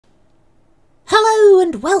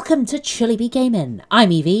and welcome to Chilly Gaming.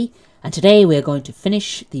 I'm Evie, and today we're going to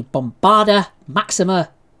finish the Bombarda Maxima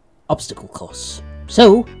obstacle course.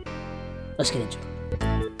 So, let's get into it.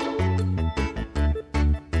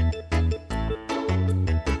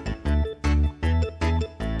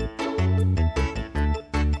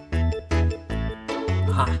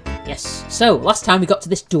 Aha, yes. So, last time we got to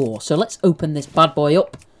this door, so let's open this bad boy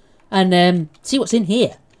up and see what's in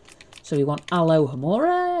here. So we want aloe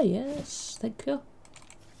hamora, yes, thank you.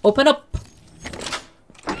 Open up.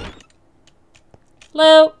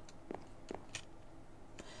 Hello.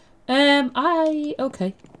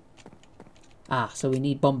 Okay. Ah, so we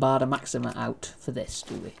need Bombarda Maxima out for this,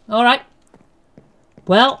 do we? Alright.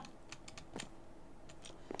 Well.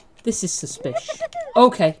 This is suspicious.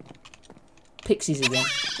 Okay. Pixies again.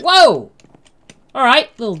 Whoa!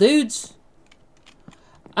 Alright, little dudes.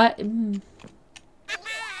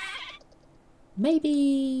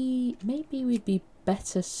 Maybe we'd be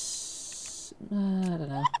better. I don't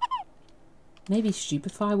know. Maybe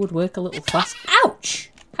stupefy would work a little fast.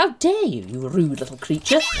 Ouch! How dare you, you rude little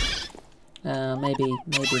creature! Maybe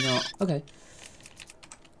not. Okay.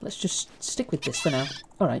 Let's just stick with this for now.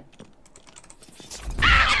 Alright.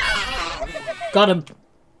 Got him!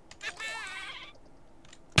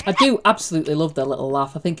 I do absolutely love their little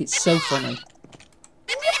laugh. I think it's so funny.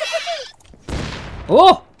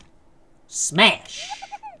 Oh! Smash!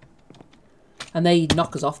 And they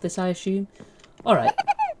knock us off this, I assume. Alright.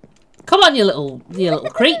 Come on, you little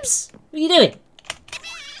creeps! What are you doing?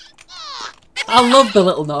 I love the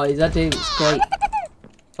little noise, I do, it's great.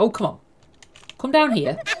 Oh, come on. Come down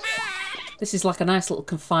here. This is like a nice little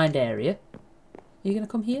confined area. Are you going to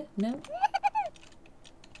come here? No?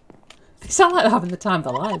 They sound like they're having the time of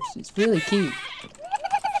their lives. It's really cute.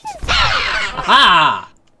 Aha!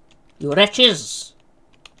 You wretches!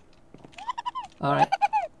 Alright.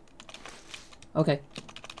 Okay.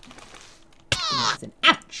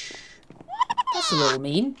 Ouch! That's a little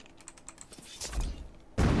mean.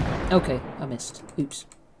 Okay, I missed. Oops.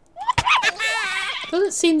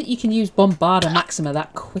 Doesn't seem that you can use Bombarda Maxima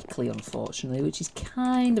that quickly, unfortunately, which is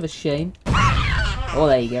kind of a shame. Oh,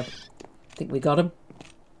 there you go. I think we got him.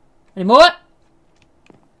 Any more?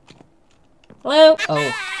 Hello?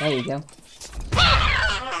 Oh, there you go.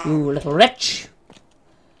 Ooh, little wretch.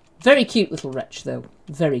 Very cute little wretch, though.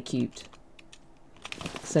 Very cute.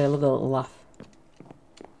 So I love the little laugh.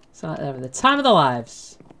 It's like they're having the time of their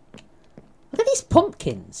lives. Look at these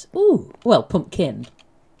pumpkins. Ooh, well, pumpkin.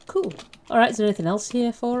 Cool. Alright, is there anything else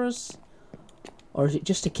here for us? Or is it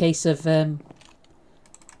just a case of, Oh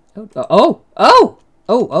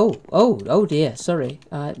dear, sorry.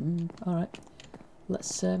 Alright.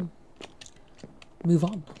 Let's, move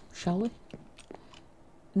on, shall we?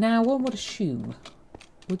 Now, one would assume...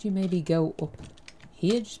 Would you maybe go up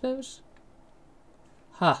here, do you suppose?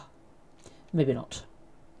 Ha. Maybe not.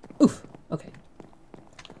 Oof. Okay.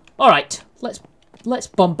 Alright. Let's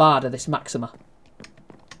Bombarda this Maxima.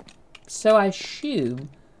 So I assume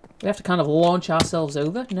we have to kind of launch ourselves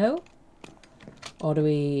over? No? Or do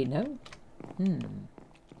we... No?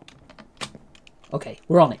 Okay.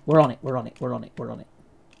 We're on it. We're on it. We're on it. We're on it. We're on it.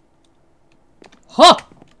 Ha!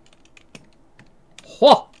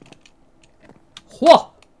 Ha!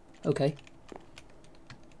 Ha! Okay.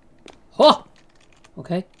 Ha!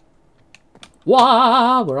 Okay.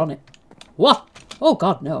 Wah! We're on it. Wah! Oh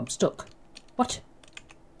god, no, I'm stuck. What?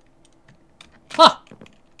 Ha!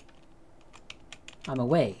 I'm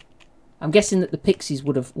away. I'm guessing that the pixies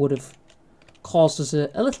would have caused us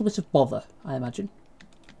a little bit of bother, I imagine.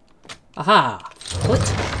 Aha! What?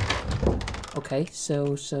 Okay,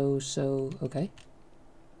 so, okay.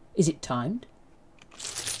 Is it timed?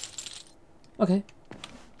 Okay.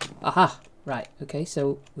 Aha! Right, okay,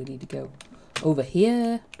 so we need to go over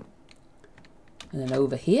here. And then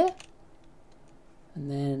over here.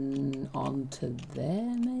 And then on to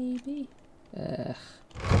there, maybe?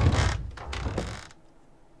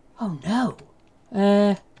 Oh no!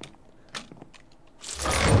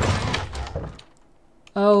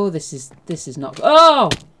 Oh, this is not... Oh!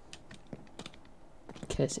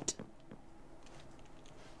 Curse it.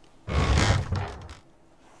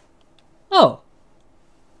 Oh!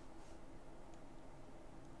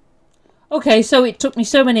 Okay, so it took me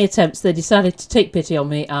so many attempts, they decided to take pity on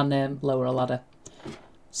me and lower a ladder.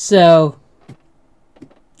 So,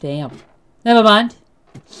 damn. Never mind.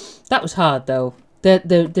 That was hard, though.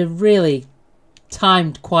 They're really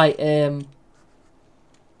timed quite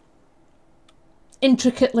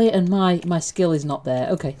intricately, and my skill is not there.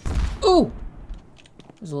 Okay. Ooh!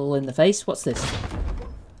 There's a little in the face. What's this?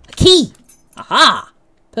 A key! Aha!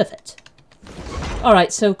 Perfect.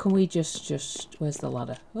 Alright, so can we just... Where's the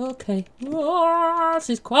ladder? Okay. Oh,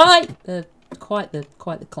 this is quite the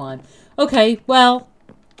climb. Okay, well...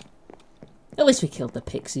 At least we killed the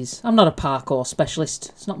pixies. I'm not a parkour specialist.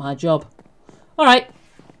 It's not my job. Alright.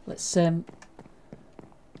 Let's,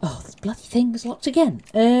 Oh, this bloody thing is locked again.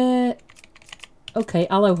 Okay,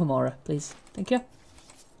 aloe Homora, please. Thank you.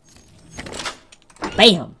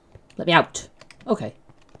 Bam! Let me out. Okay.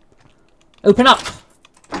 Open up!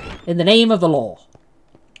 In the name of the law.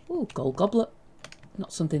 Ooh, gold goblet.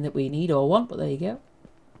 Not something that we need or want, but there you go.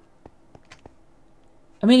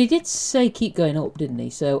 I mean, he did say keep going up, didn't he?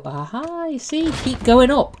 So, aha, you see? Keep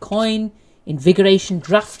going up. Coin, invigoration,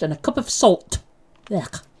 draft, and a cup of salt.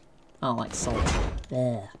 Ugh. I don't like salt.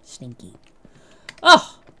 Ugh, stinky.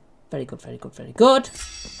 Oh! Very good, very good, very good.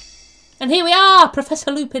 And here we are,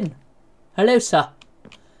 Professor Lupin. Hello, sir.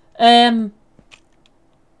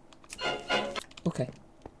 Okay.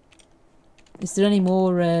 Is there any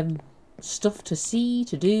more stuff to see,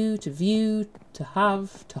 to do, to view, to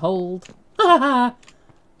have, to hold? Ha ha ha!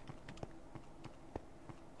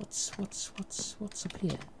 What's up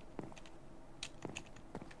here?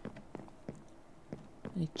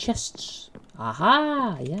 Any chests?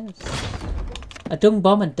 Aha! Yes. A dung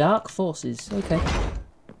bomb and dark forces. Okay.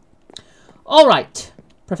 All right,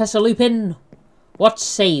 Professor Lupin. What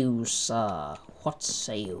say you, sir? What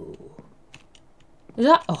say you? Is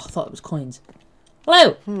that? Oh, I thought it was coins.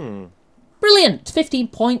 Hello. Brilliant. 15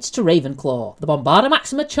 points to Ravenclaw. The Bombarda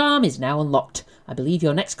Maxima charm is now unlocked. I believe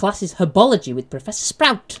your next class is Herbology with Professor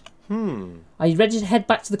Sprout. Are you ready to head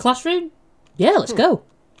back to the classroom? Yeah, let's go.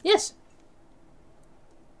 Yes.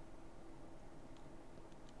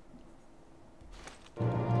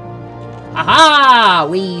 Aha!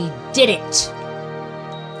 We did it!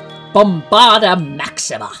 Bombarda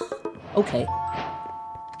Maxima. Okay.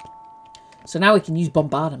 So now we can use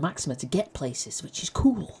Bombarda Maxima to get places, which is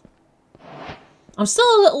cool. I'm still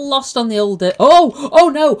a little lost on the old... Oh! Oh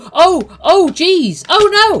no! Oh! Oh jeez! Oh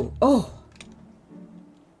no! Oh!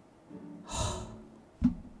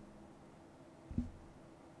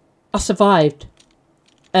 I survived.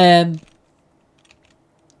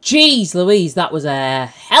 Jeez Louise, that was a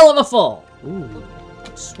hell of a fall. Ooh.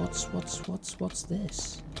 What's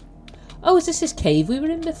this? Oh, is this cave we were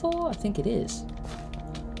in before? I think it is.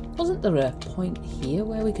 Wasn't there a point here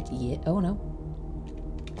where we could... Yeah. Oh no.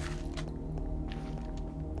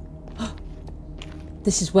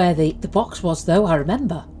 This is where the box was though, I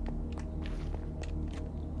remember.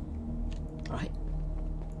 Right.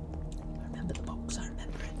 I remember the box, I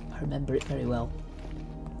remember it. I remember it very well.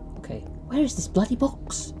 Okay, where is this bloody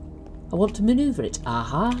box? I want to maneuver it.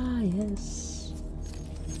 Aha, yes.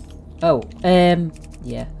 Oh,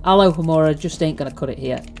 yeah. Aloe Homora just ain't gonna cut it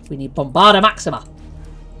here. We need Bombarda Maxima.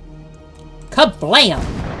 Kablam!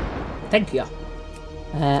 Thank you.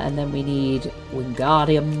 And then we need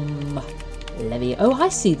Wingardium Levy. Oh, I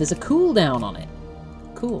see. There's a cooldown on it.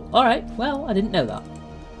 Cool. Alright. Well, I didn't know that.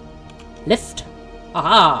 Lift.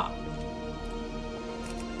 Aha!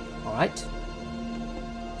 Alright.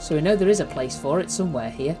 So we know there is a place for it somewhere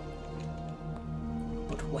here.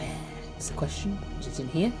 But where is the question? Is it in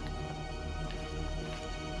here?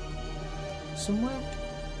 Somewhere?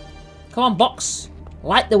 Come on, box.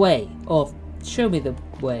 Light the way. Or show me the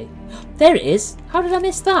way. There it is. How did I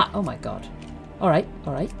miss that? Oh my god. Alright,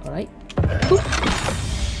 alright, alright.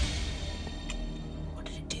 What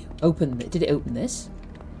did it do? Open. Did it open this?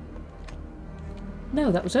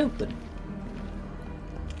 No, that was open.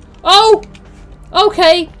 Oh!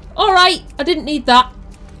 Okay. Alright. I didn't need that.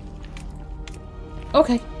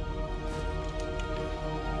 Okay.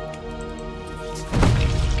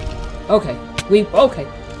 Okay. Okay.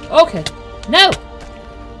 Okay. No!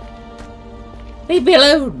 Leave me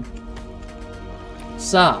alone!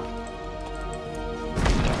 Sir.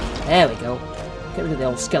 There we go. Get rid of the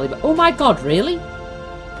old skelly. But oh my god, really?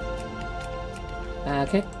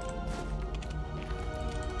 Okay.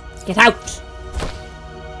 Get out!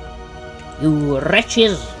 You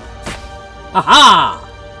wretches! Aha!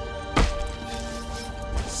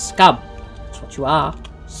 Scum. That's what you are.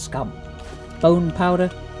 Scum. Bone powder.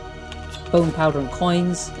 Bone powder and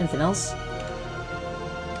coins. Anything else?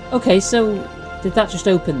 Okay, so did that just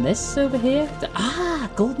open this over here? Ah,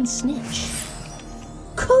 golden snitch.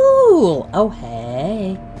 Cool! Oh,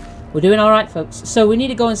 hey. We're doing alright, folks. So we need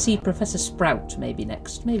to go and see Professor Sprout maybe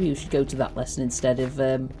next. Maybe we should go to that lesson instead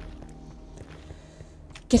of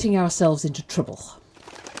getting ourselves into trouble.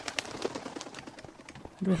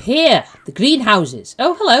 And we're here. The greenhouses.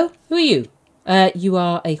 Oh, hello. Who are you? You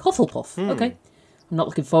are a Hufflepuff. Okay. I'm not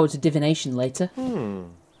looking forward to divination later.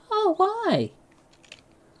 Oh, why?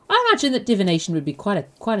 I imagine that divination would be quite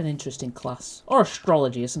an interesting class. Or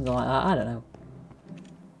astrology or something like that. I don't know.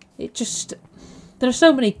 It just... There's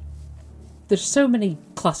so many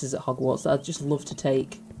classes at Hogwarts that I'd just love to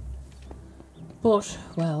take. But,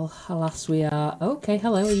 well, alas we are... Okay,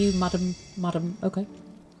 hello, are you Madam... Okay.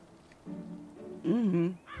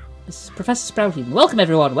 This is Professor Sprouty. Welcome,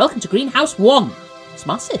 everyone. Welcome to Greenhouse 1. It's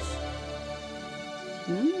massive.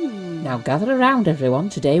 Now gather around, everyone.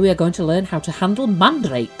 Today we are going to learn how to handle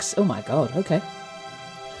mandrakes. Oh my god, okay.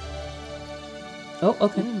 Oh,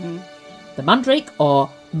 okay. The mandrake, or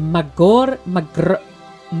mandragora,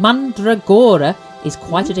 is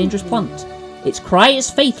quite a dangerous plant. Its cry is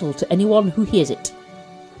fatal to anyone who hears it.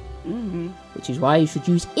 Which is why you should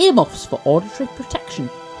use earmuffs for auditory protection.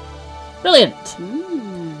 Brilliant!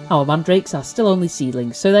 Our mandrakes are still only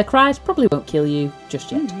seedlings, so their cries probably won't kill you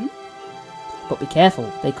just yet. But be careful,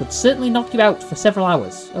 they could certainly knock you out for several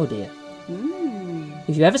hours. Oh dear.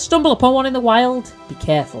 If you ever stumble upon one in the wild, be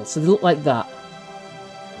careful, so they look like that.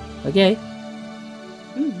 Okay?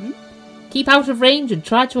 Keep out of range and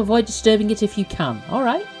try to avoid disturbing it if you can.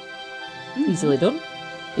 Alright. Easily done.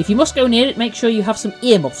 If you must go near it, make sure you have some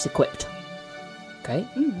earmuffs equipped. Okay?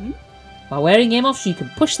 While wearing earmuffs, you can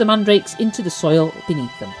push the mandrakes into the soil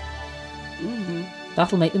beneath them.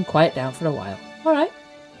 That'll make them quiet down for a while. Alright.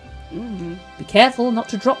 Be careful not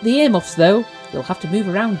to drop the earmuffs, though. You'll have to move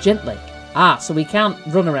around gently. Ah, so we can't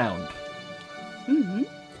run around.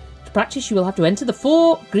 To practice, you will have to enter the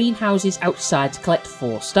 4 greenhouses outside to collect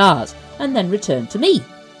 4 stars, and then return to me.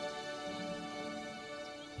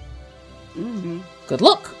 Good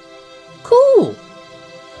luck. Cool.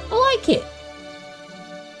 I like it.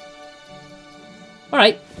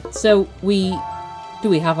 Alright, so do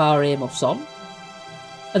we have our earmuffs on?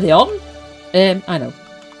 Are they on? I know.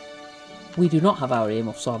 We do not have our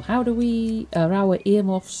earmuffs on. How do we... Are our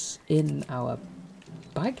earmuffs in our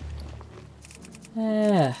bag?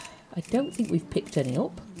 I don't think we've picked any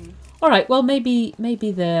up. Alright, well maybe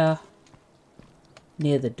they're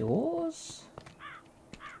near the doors?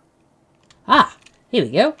 Ah! Here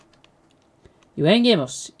we go. You're wearing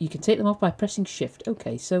earmuffs. You can take them off by pressing shift.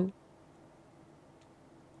 Okay, so...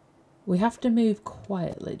 We have to move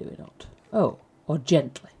quietly, do we not? Oh, or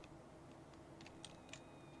gently.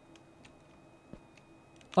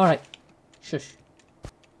 Alright. Shush.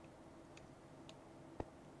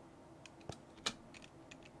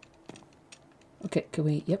 Okay, can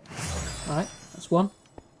we... Yep. Alright, that's one.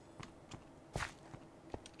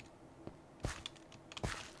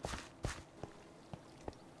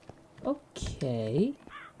 Okay.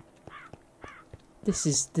 This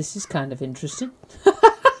is kind of interesting.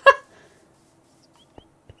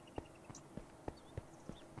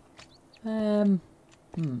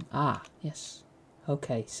 Ah, yes.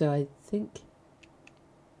 Okay, so I think...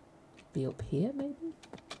 Be up here, maybe?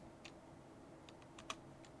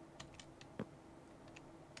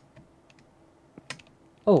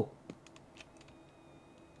 Oh.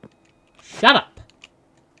 Shut up!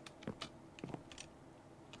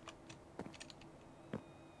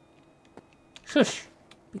 Shush!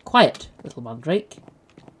 Be quiet, little mandrake.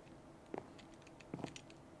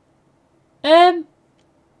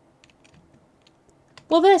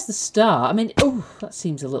 Well, there's the star. I mean, oh, that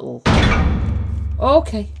seems a little...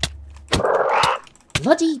 Okay.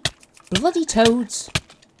 Bloody toads.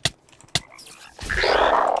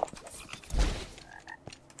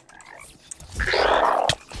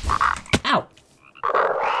 Ow.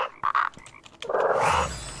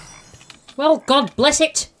 Well, God bless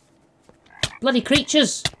it. Bloody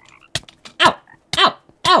creatures. Ow, ow,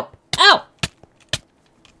 ow, ow.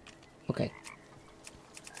 Okay.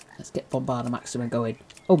 Let's get Bombarda Maxima going.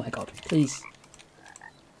 Oh my god, please.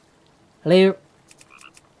 Hello?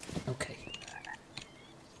 Okay.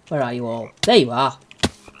 Where are you all? There you are.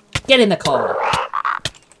 Get in the corner.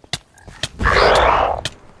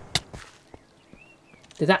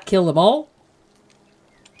 Did that kill them all?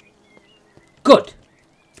 Good.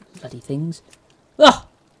 Bloody things. Ugh!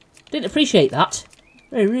 Didn't appreciate that.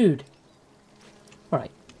 Very rude.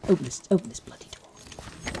 Alright, open this bloody door.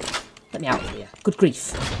 Let me out of here. Good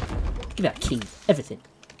grief. Give me that key. Everything.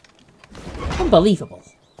 Unbelievable.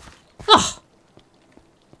 Ah!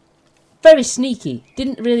 Very sneaky.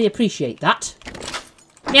 Didn't really appreciate that.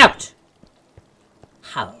 Let me out.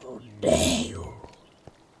 How dare you?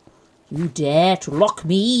 You dare to lock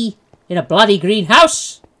me in a bloody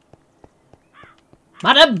greenhouse?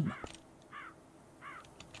 Madam!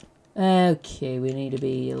 Okay, we need to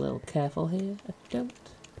be a little careful here. I don't...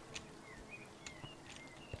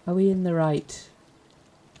 Are we in the right...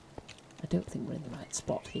 I don't think we're in the right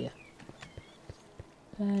spot here.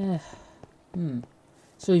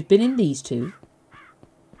 So we've been in these two.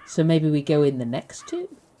 So maybe we go in the next two?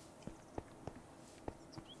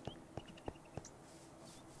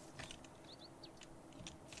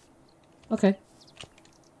 Okay.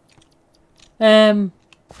 We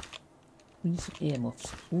need some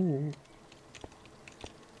earmuffs. Ooh.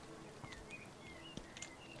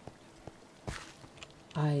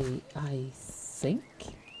 I think.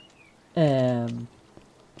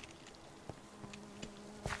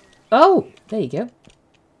 Oh, there you go.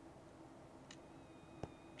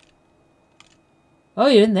 Oh,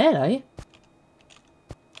 you're in there, are you?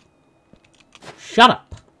 Shut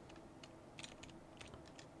up.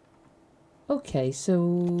 Okay,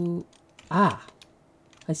 so... Ah,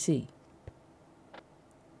 I see.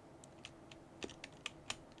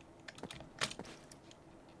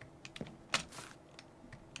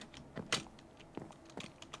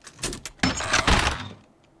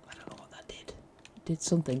 I don't know what that did. It did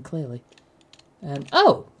something, clearly.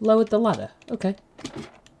 Oh, lowered the ladder. Okay.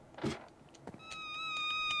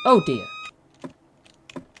 Oh, dear.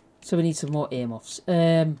 So we need some more earmuffs.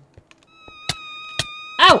 Ow!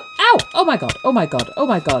 Ow! Oh my god! Oh my god! Oh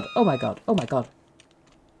my god! Oh my god! Oh my god!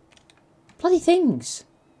 Bloody things!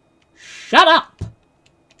 Shut up!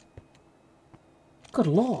 Good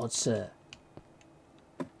lord, sir.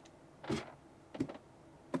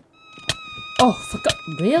 Oh, for god...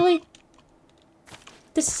 Really?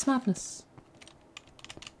 This is madness.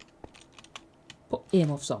 Put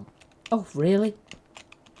earmuffs on. Oh, really?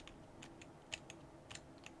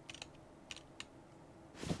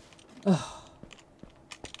 Oh.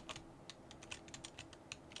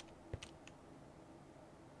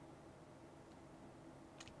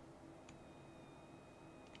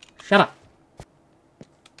 Shut up.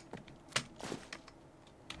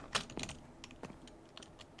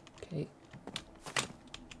 Okay.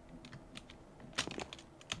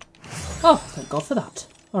 Oh, thank God for that.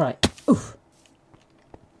 Alright. Oof.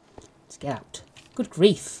 Let's get out. Good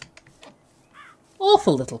grief.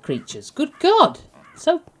 Awful little creatures. Good God.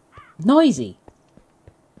 So noisy.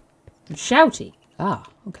 And shouty. Ah,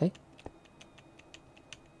 okay.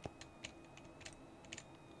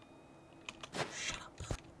 Shut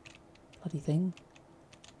up. Bloody thing.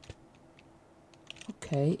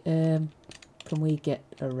 Okay, can we get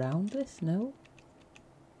around this? No?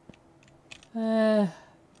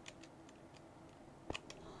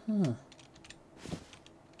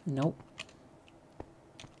 Nope.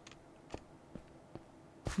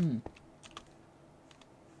 Do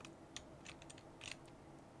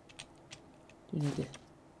we need to...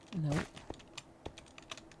 No.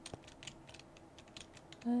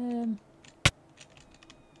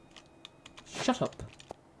 Shut up.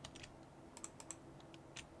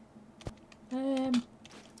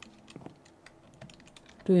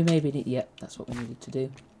 Do we maybe need... Yep, that's what we needed to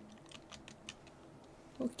do.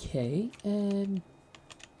 Okay,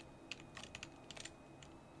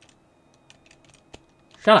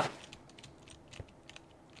 shut up.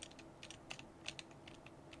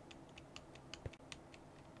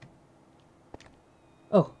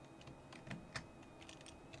 Oh.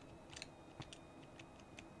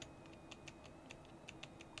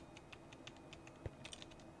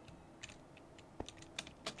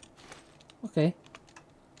 Okay.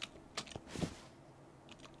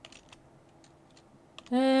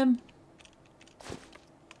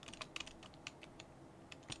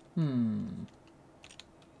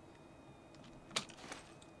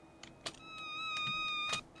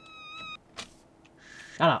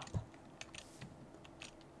 Shut up.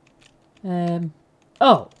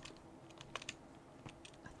 Oh.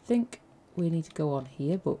 I think we need to go on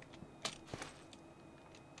here, but...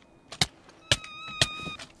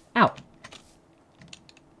 Ow.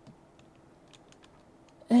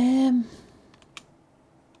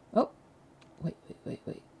 Oh. Wait.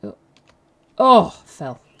 Oh,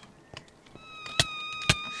 fell.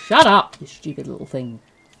 Shut up, you stupid little thing.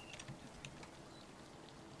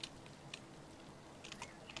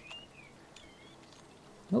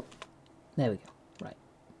 Oh, there we go. Right.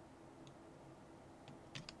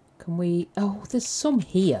 Can we... Oh, there's some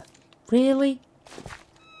here. Really?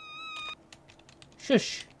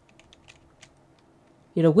 Shush.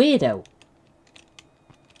 You're a weirdo.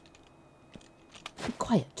 Be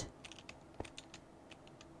quiet.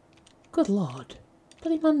 Good lord.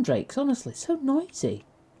 Bloody mandrakes, honestly, so noisy.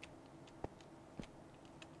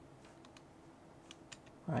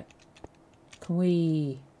 Right. Can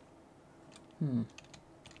we... do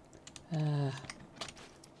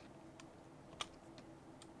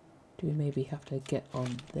we maybe have to get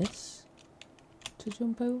on this to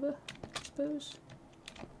jump over, I suppose?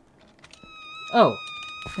 Oh,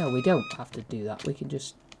 no, we don't have to do that. We can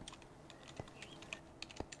just...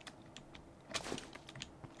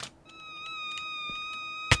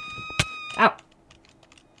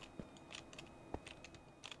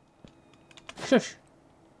 Shush.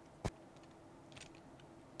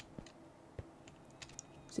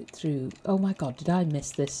 Is it through? Oh my god, did I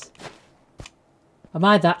miss this? Am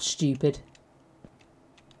I that stupid?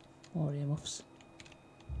 More earmuffs.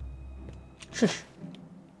 Shush.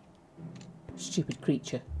 Stupid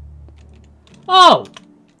creature. Oh!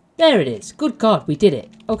 There it is. Good God, we did it.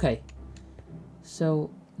 Okay. So,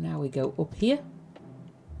 now we go up here.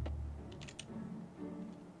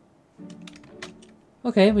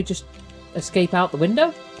 Okay, we just escape out the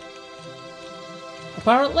window.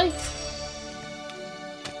 Apparently.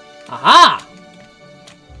 Aha!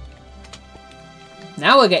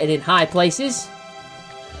 Now we're getting in high places.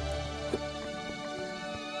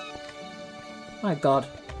 My God.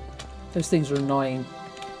 Those things are annoying.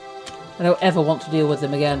 I don't ever want to deal with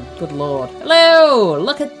them again. Good Lord. Hello!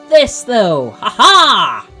 Look at this, though.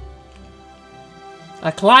 Ha-ha!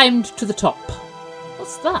 I climbed to the top.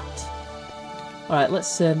 What's that? Alright,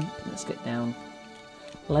 let's get down.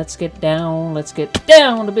 Let's get down. Let's get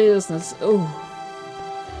down to business. Oh.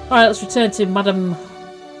 Alright, let's return to Madam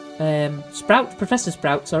Sprout. Professor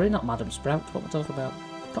Sprout, sorry, not Madam Sprout. What am I talking about?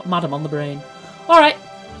 Got Madam on the brain. Alright.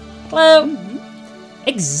 Hello.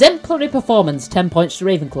 Exemplary performance, 10 points to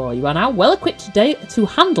Ravenclaw. You are now well equipped today to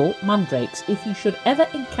handle Mandrakes if you should ever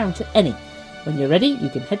encounter any. When you're ready, you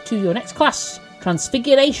can head to your next class,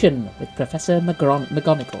 Transfiguration, with Professor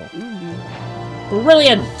McGonagall.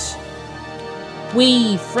 Brilliant!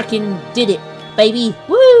 We frickin' did it, baby!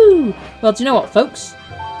 Woo! Well, do you know what, folks?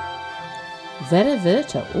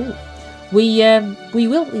 Veriverto. Ooh. We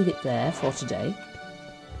will leave it there for today.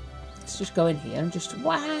 Let's just go in here and just...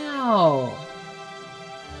 Wow!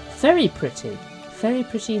 Very pretty. Very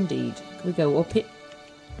pretty indeed. Can we go up it?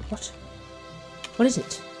 What? What is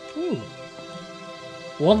it? Ooh.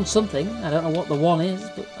 One something. I don't know what the one is,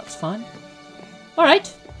 but that's fine.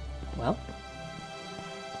 Alright. Well.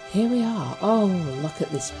 Here we are. Oh, look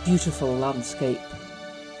at this beautiful landscape.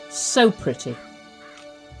 So pretty.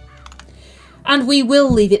 And we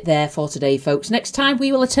will leave it there for today, folks. Next time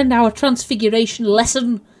we will attend our transfiguration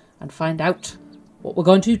lesson and find out what we're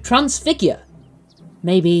going to transfigure.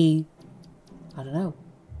 Maybe, I don't know,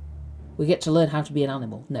 we get to learn how to be an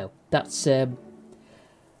animal. No, that's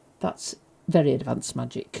very advanced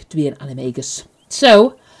magic, to be an animagus.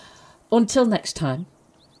 So, until next time,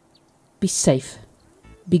 be safe,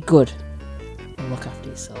 be good, and look after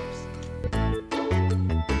yourselves.